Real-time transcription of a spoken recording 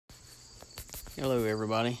Hello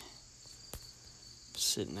everybody.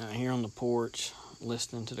 Sitting out here on the porch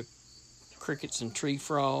listening to the crickets and tree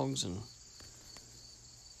frogs and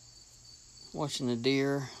watching the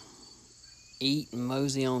deer eat and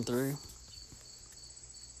mosey on through.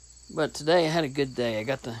 But today I had a good day. I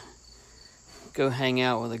got to go hang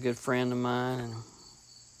out with a good friend of mine, and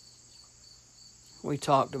we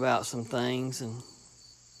talked about some things and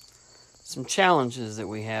some challenges that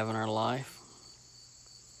we have in our life.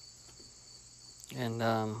 And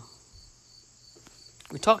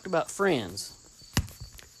we talked about friends.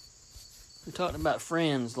 We talked about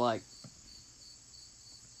friends, like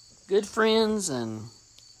good friends and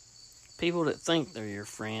people that think they're your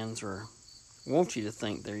friends or want you to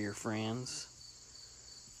think they're your friends.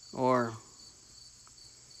 Or,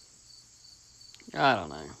 I don't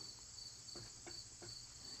know.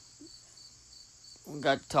 We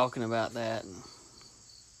got to talking about that, and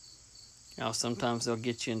sometimes they'll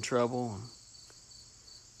get you in trouble, and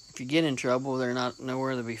if you get in trouble, they're not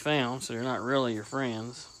nowhere to be found, so they're not really your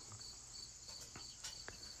friends.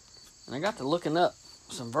 And I got to looking up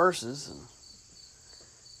some verses, and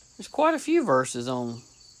there's quite a few verses on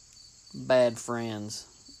bad friends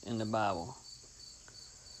in the Bible.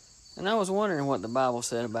 And I was wondering what the Bible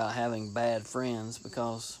said about having bad friends,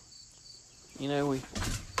 because, we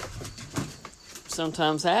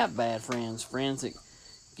sometimes have bad friends that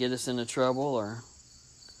get us into trouble or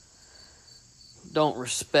don't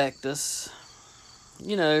respect us.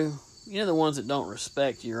 You know the ones that don't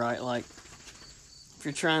respect you, right? Like if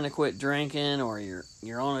you're trying to quit drinking, or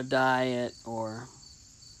you're on a diet, or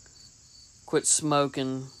quit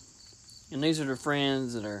smoking, and these are the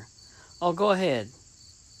friends that are, oh, go ahead.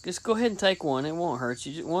 Just go ahead and take one. It won't hurt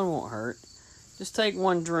you. One won't hurt. Just take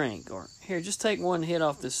one drink, or here, just take one hit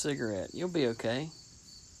off this cigarette. You'll be okay.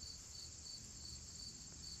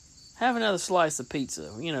 Have another slice of pizza.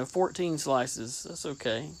 14 slices. That's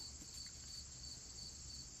okay.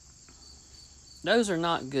 Those are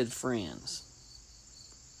not good friends.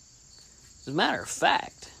 As a matter of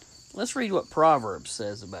fact, let's read what Proverbs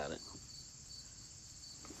says about it.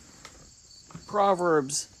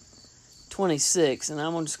 Proverbs 26, and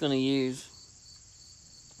I'm just going to use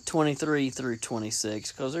 23 through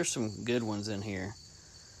 26 because there's some good ones in here.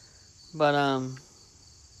 But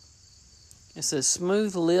it says,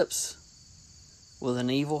 smooth lips with an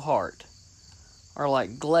evil heart are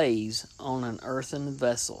like glaze on an earthen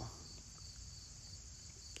vessel.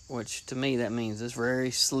 Which to me that means it's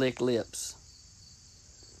very slick lips.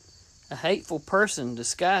 A hateful person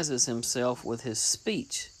disguises himself with his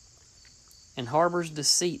speech and harbors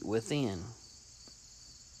deceit within.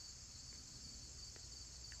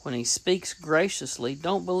 When he speaks graciously,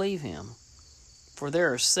 don't believe him, for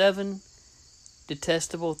there are 7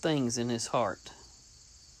 detestable things in his heart.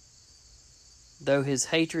 Though his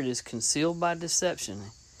hatred is concealed by deception,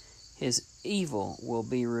 his evil will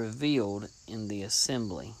be revealed in the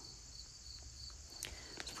assembly.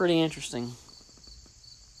 It's pretty interesting.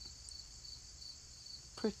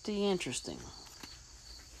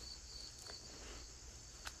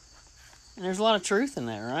 And there's a lot of truth in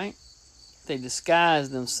that, right? They disguise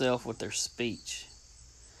themselves with their speech.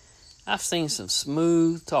 I've seen some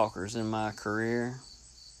smooth talkers in my career,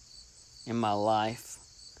 in my life.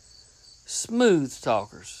 Smooth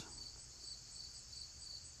talkers.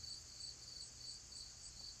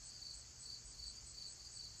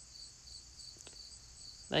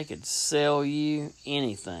 They could sell you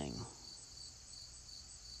anything.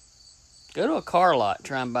 Go to a car lot,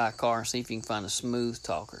 try and buy a car, and see if you can find a smooth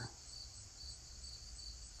talker.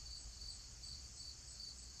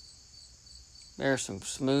 There are some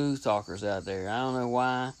smooth talkers out there. I don't know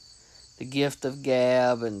why. The gift of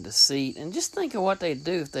gab and deceit. And just think of what they'd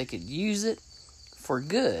do if they could use it for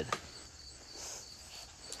good.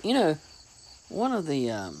 One of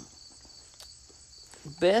the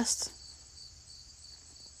best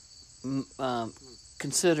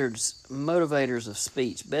considered motivators of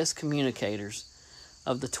speech, best communicators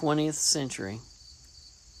of the 20th century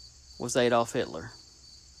was Adolf Hitler.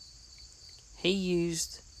 He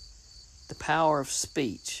used the power of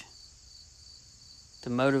speech to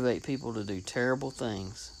motivate people to do terrible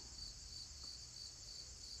things.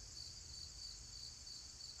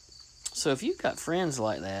 So if you've got friends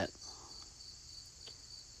like that,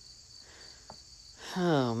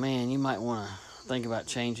 oh man, you might want to think about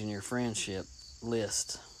changing your friendship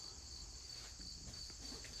list.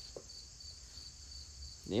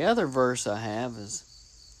 The other verse I have is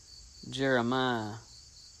Jeremiah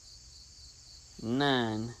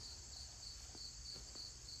 9,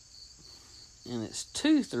 and it's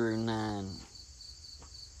 2 through 9.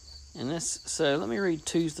 And so let me read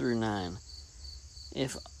 2 through 9.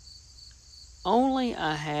 If only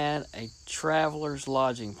I had a traveler's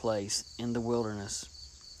lodging place in the wilderness,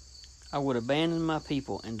 I would abandon my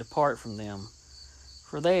people and depart from them,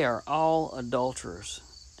 for they are all adulterers,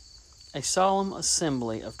 a solemn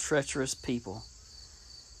assembly of treacherous people.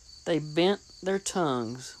 They bent their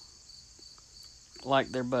tongues like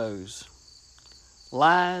their bows.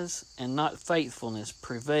 Lies and not faithfulness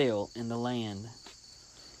prevail in the land.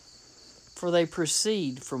 For they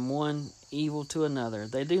proceed from one evil to another.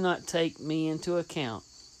 They do not take me into account.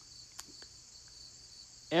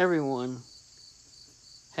 Everyone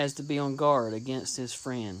has to be on guard against his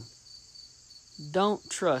friend. Don't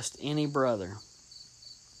trust any brother,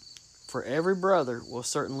 for every brother will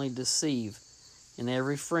certainly deceive, and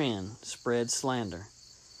every friend spreads slander.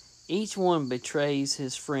 Each one betrays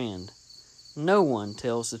his friend. No one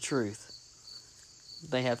tells the truth.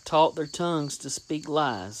 They have taught their tongues to speak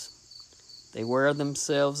lies. They wear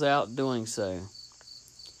themselves out doing so.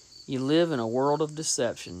 You live in a world of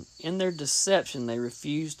deception. In their deception, they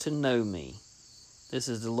refuse to know me. This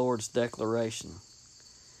is the Lord's declaration.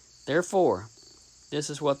 Therefore, this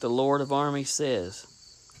is what the Lord of armies says.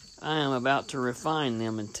 I am about to refine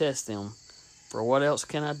them and test them. For what else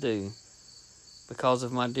can I do because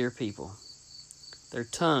of my dear people? Their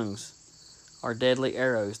tongues are deadly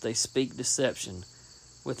arrows. They speak deception.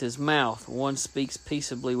 With his mouth, one speaks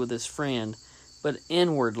peaceably with his friend, but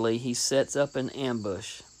inwardly he sets up an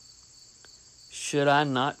ambush. Should I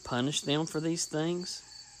not punish them for these things?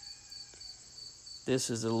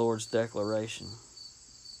 This is the Lord's declaration.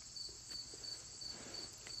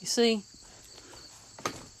 You see,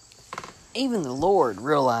 even the Lord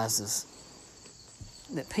realizes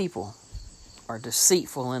that people are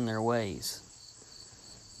deceitful in their ways.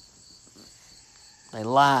 They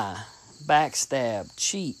lie, backstab,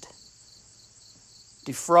 cheat,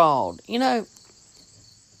 defraud. You know,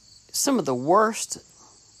 some of the worst,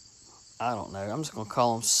 I'm just going to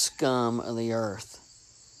call them scum of the earth,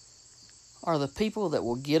 are the people that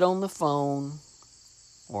will get on the phone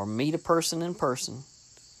or meet a person in person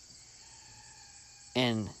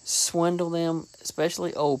and swindle them,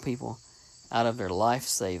 especially old people, out of their life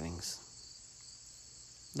savings.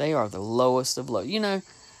 They are the lowest of low. You know,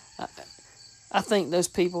 I think those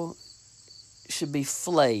people should be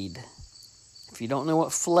flayed. If you don't know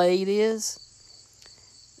what flayed is,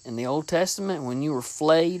 in the Old Testament, when you were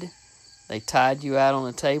flayed, they tied you out on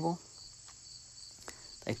a table.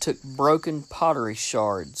 They took broken pottery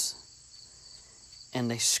shards and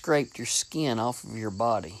they scraped your skin off of your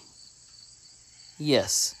body.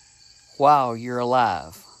 Yes, while you're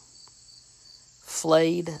alive.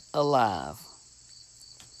 Flayed alive.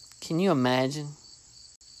 Can you imagine?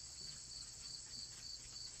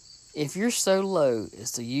 If you're so low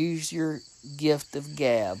as to use your gift of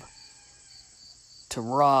gab to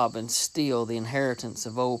rob and steal the inheritance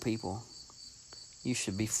of old people, you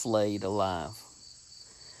should be flayed alive.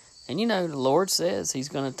 And you know, the Lord says he's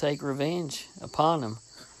going to take revenge upon them.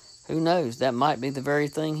 Who knows? That might be the very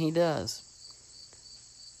thing he does.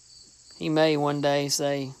 He may one day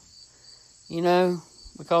say, you know,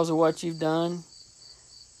 because of what you've done,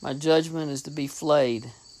 my judgment is to be flayed.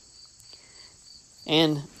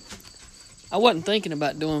 And I wasn't thinking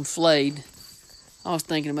about doing flayed. I was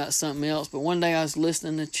thinking about something else. But one day I was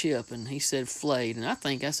listening to Chip and he said flayed. And I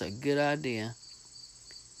think that's a good idea.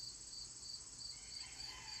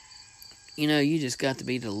 You know, you just got to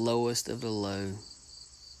be the lowest of the low.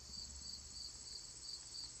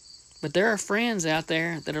 But there are friends out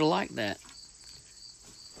there that are like that.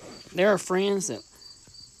 There are friends that...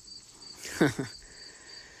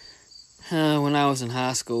 when I was in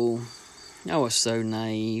high school, I was so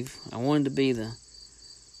naive. I wanted to be the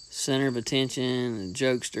center of attention, a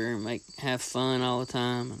jokester, and have fun all the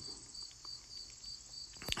time. And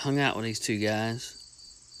hung out with these two guys.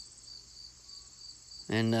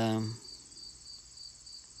 And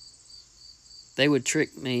they would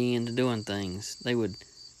trick me into doing things. They would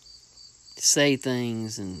say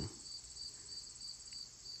things and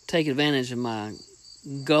take advantage of my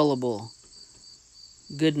gullible,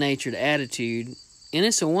 good-natured attitude. And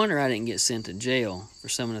it's a wonder I didn't get sent to jail for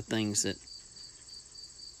some of the things that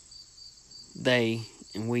they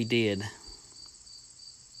and we did.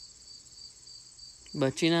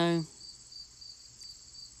 But you know,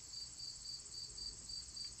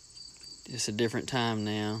 it's a different time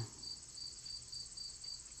now.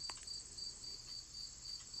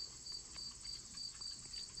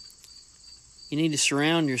 You need to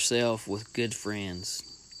surround yourself with good friends.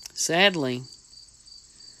 Sadly,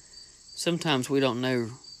 sometimes we don't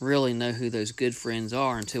really know who those good friends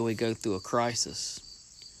are until we go through a crisis.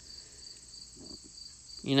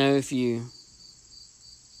 You know, if you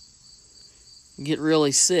get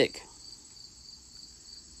really sick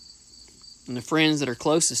And the friends that are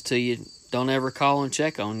closest to you don't ever call and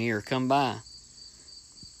check on you or come by.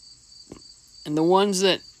 And the ones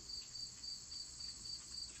that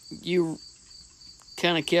you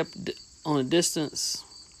kind of kept on a distance,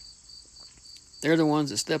 they're the ones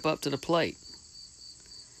that step up to the plate.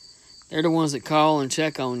 They're the ones that call and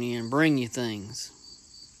check on you and bring you things.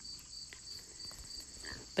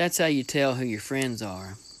 That's how you tell who your friends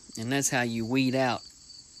are. And that's how you weed out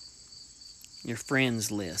your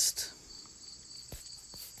friends list.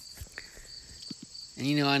 And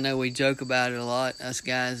you know, I know we joke about it a lot, us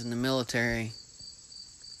guys in the military,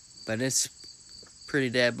 but it's pretty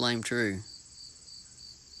dad blame true.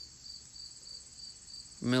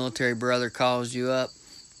 Military brother calls you up,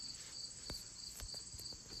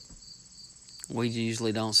 we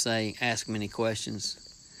usually don't say, ask many questions.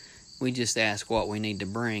 We just ask what we need to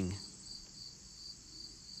bring.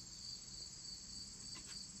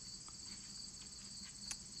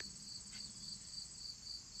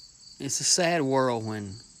 It's a sad world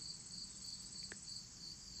when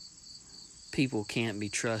people can't be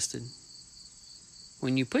trusted.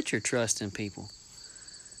 When you put your trust in people.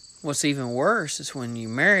 What's even worse is when you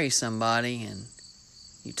marry somebody and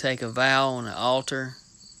you take a vow on an altar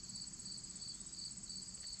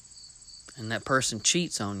and that person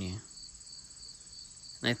cheats on you.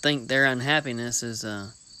 And they think their unhappiness is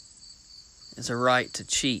a right to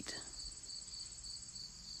cheat.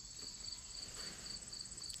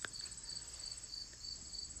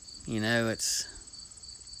 You know, it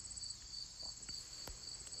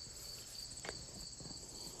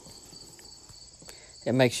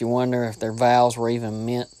makes you wonder if their vows were even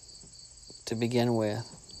meant to begin with.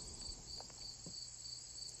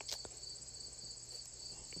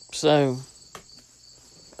 So,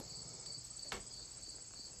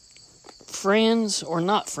 friends or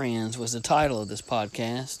not friends was the title of this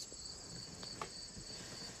podcast.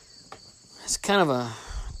 It's kind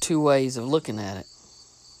of two ways of looking at it.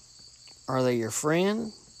 Are they your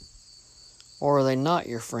friend, or are they not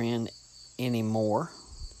your friend anymore?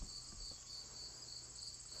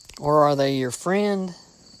 Or are they your friend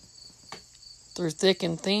through thick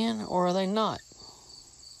and thin, or are they not?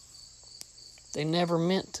 They never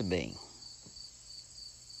meant to be.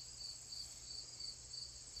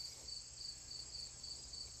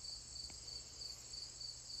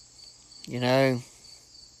 You know,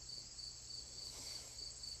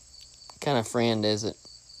 what kind of friend is it?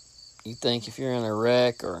 You think if you're in a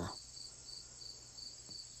wreck or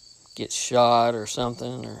get shot or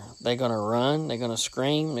something, are they going to run? They're going to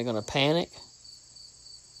scream? They're going to panic?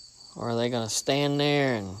 Or are they going to stand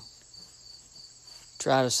there and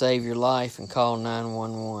try to save your life and call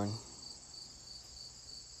 911?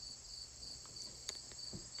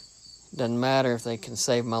 Doesn't matter if they can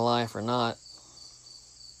save my life or not.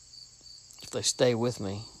 If they stay with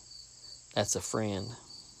me, that's a friend.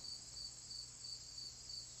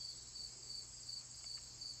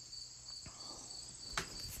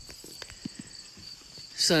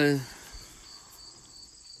 So,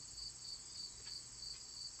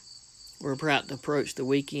 we're about to approach the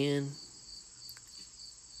weekend.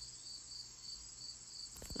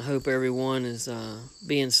 I hope everyone is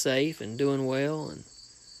being safe and doing well. And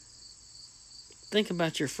think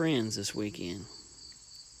about your friends this weekend.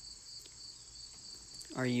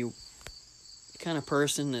 Are you the kind of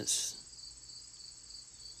person that's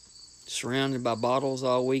surrounded by bottles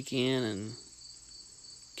all weekend and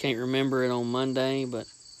can't remember it on Monday, but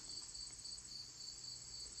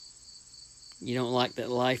you don't like that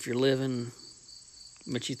life you're living,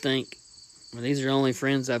 but you think, well, these are the only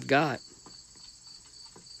friends I've got?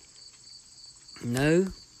 No,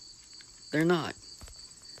 they're not.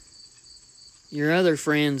 Your other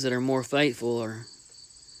friends that are more faithful are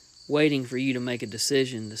waiting for you to make a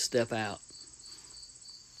decision to step out.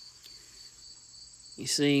 You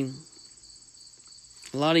see,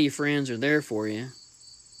 a lot of your friends are there for you.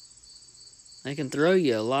 They can throw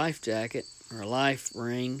you a life jacket or a life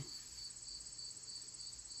ring,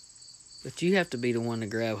 but you have to be the one to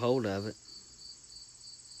grab hold of it.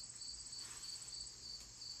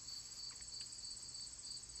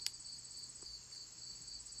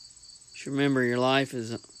 Just remember, your life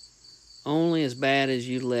is only as bad as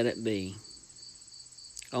you let it be.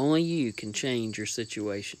 Only you can change your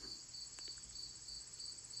situation.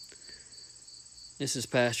 This is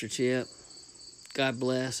Pastor Chip. God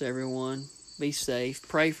bless everyone. Be safe.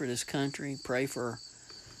 Pray for this country. Pray for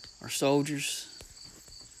our soldiers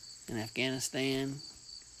in Afghanistan.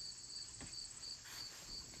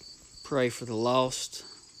 Pray for the lost.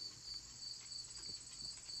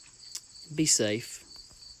 Be safe.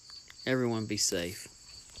 Everyone be safe.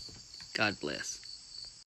 God bless.